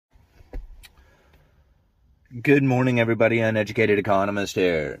Good morning, everybody. Uneducated economist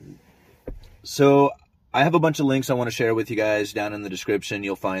here. So I have a bunch of links I want to share with you guys down in the description.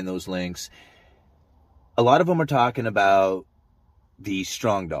 You'll find those links. A lot of them are talking about the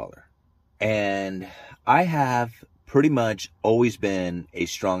strong dollar. And I have pretty much always been a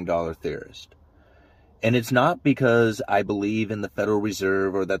strong dollar theorist. And it's not because I believe in the Federal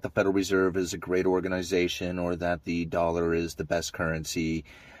Reserve or that the Federal Reserve is a great organization or that the dollar is the best currency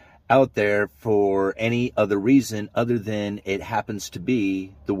out there for any other reason other than it happens to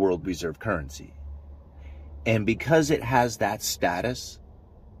be the world reserve currency. And because it has that status,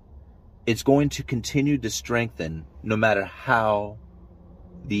 it's going to continue to strengthen no matter how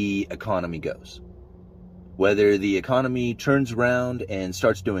the economy goes. Whether the economy turns around and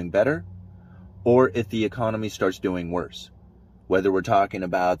starts doing better, or if the economy starts doing worse. Whether we're talking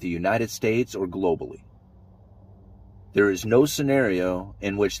about the United States or globally. There is no scenario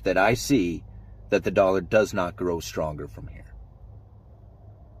in which that I see that the dollar does not grow stronger from here.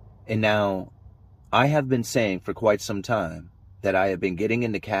 And now, I have been saying for quite some time that I have been getting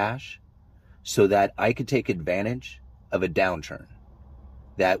into cash so that I could take advantage of a downturn.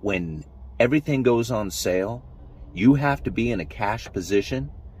 That when everything goes on sale, you have to be in a cash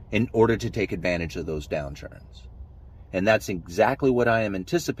position in order to take advantage of those downturns. And that's exactly what I am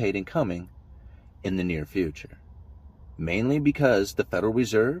anticipating coming in the near future. Mainly because the Federal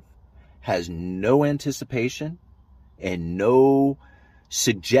Reserve has no anticipation and no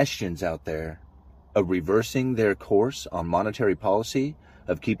suggestions out there of reversing their course on monetary policy,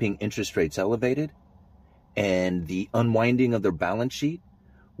 of keeping interest rates elevated, and the unwinding of their balance sheet,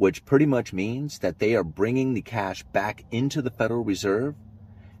 which pretty much means that they are bringing the cash back into the Federal Reserve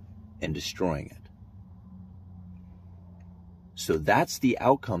and destroying it. So that's the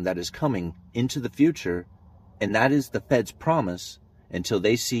outcome that is coming into the future. And that is the Fed's promise until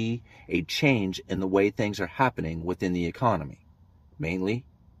they see a change in the way things are happening within the economy, mainly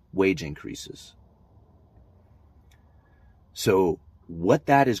wage increases. So what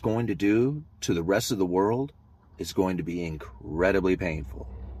that is going to do to the rest of the world is going to be incredibly painful.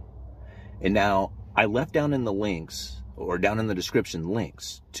 And now I left down in the links, or down in the description,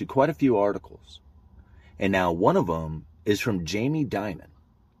 links to quite a few articles. And now one of them is from Jamie Dimon.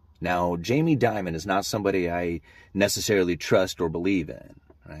 Now, Jamie Dimon is not somebody I necessarily trust or believe in,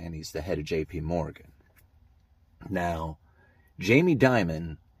 right? And he's the head of JP Morgan. Now, Jamie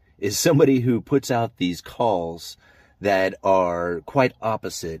Dimon is somebody who puts out these calls that are quite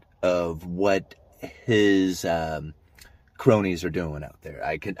opposite of what his cronies are doing out there.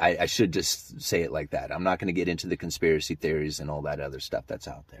 I should just say it like that. I'm not going to get into the conspiracy theories and all that other stuff that's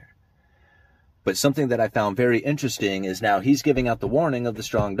out there. But something that I found very interesting is now he's giving out the warning of the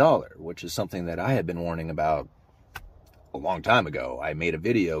strong dollar, which is something that I had been warning about a long time ago. I made a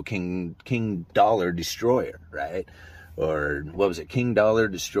video, King Dollar Destroyer, right? Or what was it? King Dollar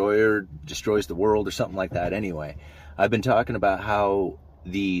Destroyer destroys the world or something like that. Anyway, I've been talking about how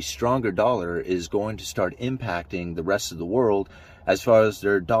the stronger dollar is going to start impacting the rest of the world as far as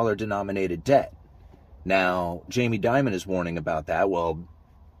their dollar-denominated debt. Now, Jamie Dimon is warning about that. Well,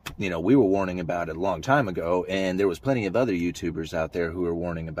 we were warning about it a long time ago, and there was plenty of other YouTubers out there who were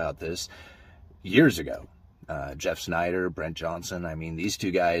warning about this years ago. Jeff Snyder, Brent Johnson. I mean, these two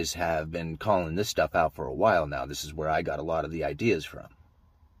guys have been calling this stuff out for a while now. This is where I got a lot of the ideas from.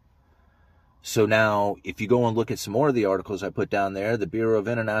 So now, if you go and look at some more of the articles I put down there, the Bureau of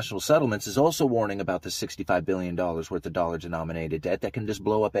International Settlements is also warning about the $65 billion worth of dollar-denominated debt that can just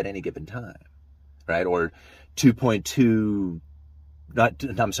blow up at any given time, right? Or 2.2...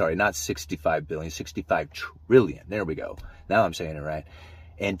 not 65 billion, 65 trillion. There we go. Now I'm saying it right.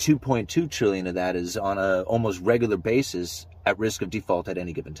 And 2.2 trillion of that is on a almost regular basis at risk of default at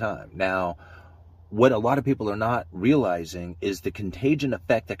any given time. Now, what a lot of people are not realizing is the contagion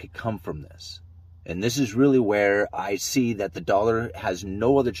effect that could come from this. And this is really where I see that the dollar has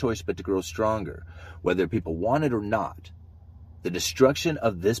no other choice but to grow stronger, whether people want it or not. The destruction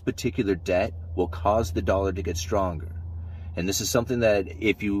of this particular debt will cause the dollar to get stronger. And this is something that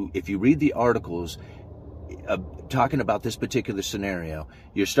if you read the articles talking about this particular scenario,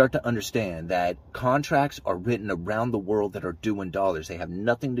 you start to understand that contracts are written around the world that are due in dollars. They have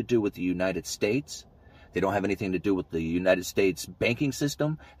nothing to do with the United States. They don't have anything to do with the United States banking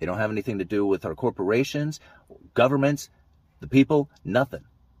system. They don't have anything to do with our corporations, governments, the people, nothing.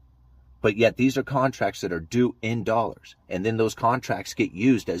 But yet these are contracts that are due in dollars. And then those contracts get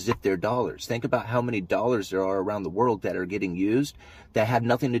used as if they're dollars. Think about how many dollars there are around the world that are getting used that have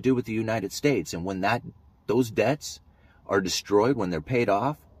nothing to do with the United States. And when those debts are destroyed, when they're paid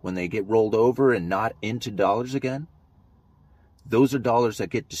off, when they get rolled over and not into dollars again, those are dollars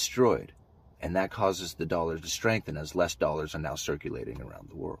that get destroyed. And that causes the dollar to strengthen as less dollars are now circulating around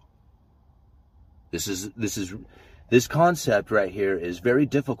the world. This concept right here is very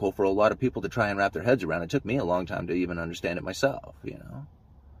difficult for a lot of people to try and wrap their heads around. It took me a long time to even understand it myself, you know.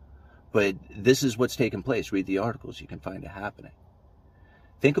 But this is what's taking place. Read the articles. You can find it happening.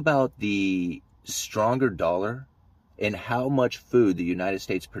 Think about the stronger dollar and how much food the United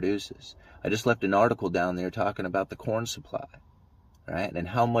States produces. I just left an article down there talking about the corn supply, right? And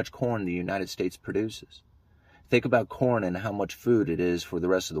how much corn the United States produces. Think about corn and how much food it is for the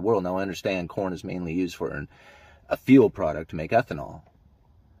rest of the world. Now, I understand corn is mainly used for a fuel product to make ethanol.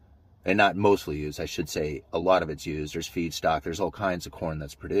 And not mostly used, I should say a lot of it's used. There's feedstock, there's all kinds of corn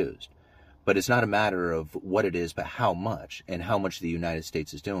that's produced. But it's not a matter of what it is, but how much, and how much the United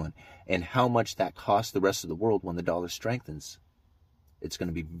States is doing, and how much that costs the rest of the world when the dollar strengthens. It's going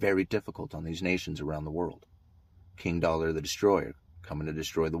to be very difficult on these nations around the world. King Dollar the Destroyer, coming to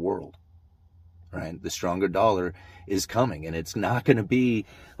destroy the world. Right? The stronger dollar is coming, and it's not going to be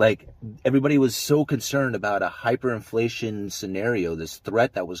like everybody was so concerned about a hyperinflation scenario, this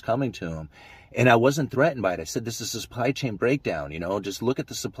threat that was coming to them. And I wasn't threatened by it. I said, this is a supply chain breakdown, you know, just look at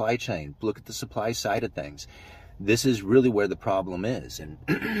the supply chain, look at the supply side of things. This is really where the problem is.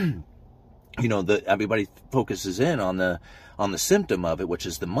 And, you know, everybody focuses in on the symptom of it, which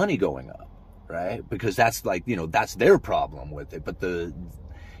is the money going up, right? Because that's like, you know, that's their problem with it. But the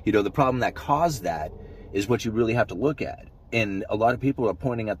problem that caused that is what you really have to look at. And a lot of people are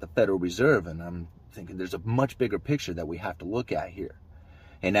pointing at the Federal Reserve, and I'm thinking there's a much bigger picture that we have to look at here.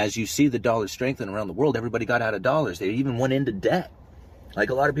 And as you see the dollar strengthen around the world, everybody got out of dollars. They even went into debt. Like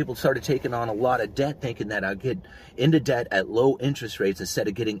a lot of people started taking on a lot of debt, thinking that I'll get into debt at low interest rates instead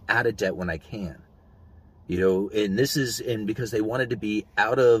of getting out of debt when I can. You know, and because they wanted to be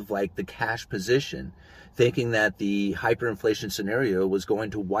out of like the cash position, thinking that the hyperinflation scenario was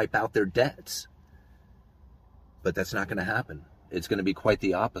going to wipe out their debts. But that's not going to happen. It's going to be quite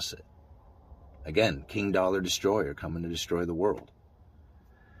the opposite. Again, King Dollar Destroyer coming to destroy the world.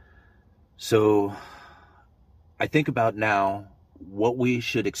 So I think about now what we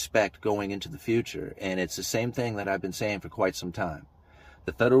should expect going into the future. And it's the same thing that I've been saying for quite some time.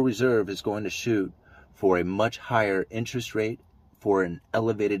 The Federal Reserve is going to shoot for a much higher interest rate for an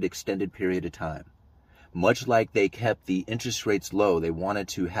elevated extended period of time. Much like they kept the interest rates low, they wanted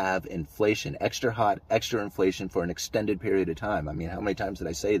to have inflation, extra hot, extra inflation for an extended period of time. I mean, how many times did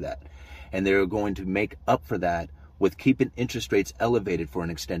I say that? And they're going to make up for that with keeping interest rates elevated for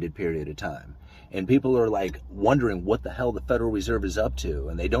an extended period of time. And people are like wondering what the hell the Federal Reserve is up to,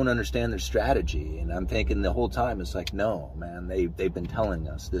 and they don't understand their strategy. And I'm thinking the whole time, it's like, no, man, they've been telling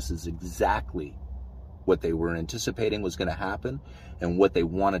us this is exactly what they were anticipating was going to happen, and what they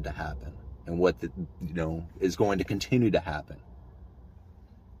wanted to happen, and what is going to continue to happen.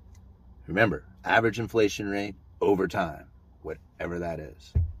 Remember, average inflation rate over time, whatever that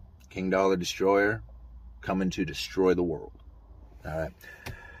is. King Dollar Destroyer coming to destroy the world. All right.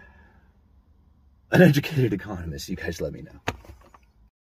 Uneducated economist, you guys let me know.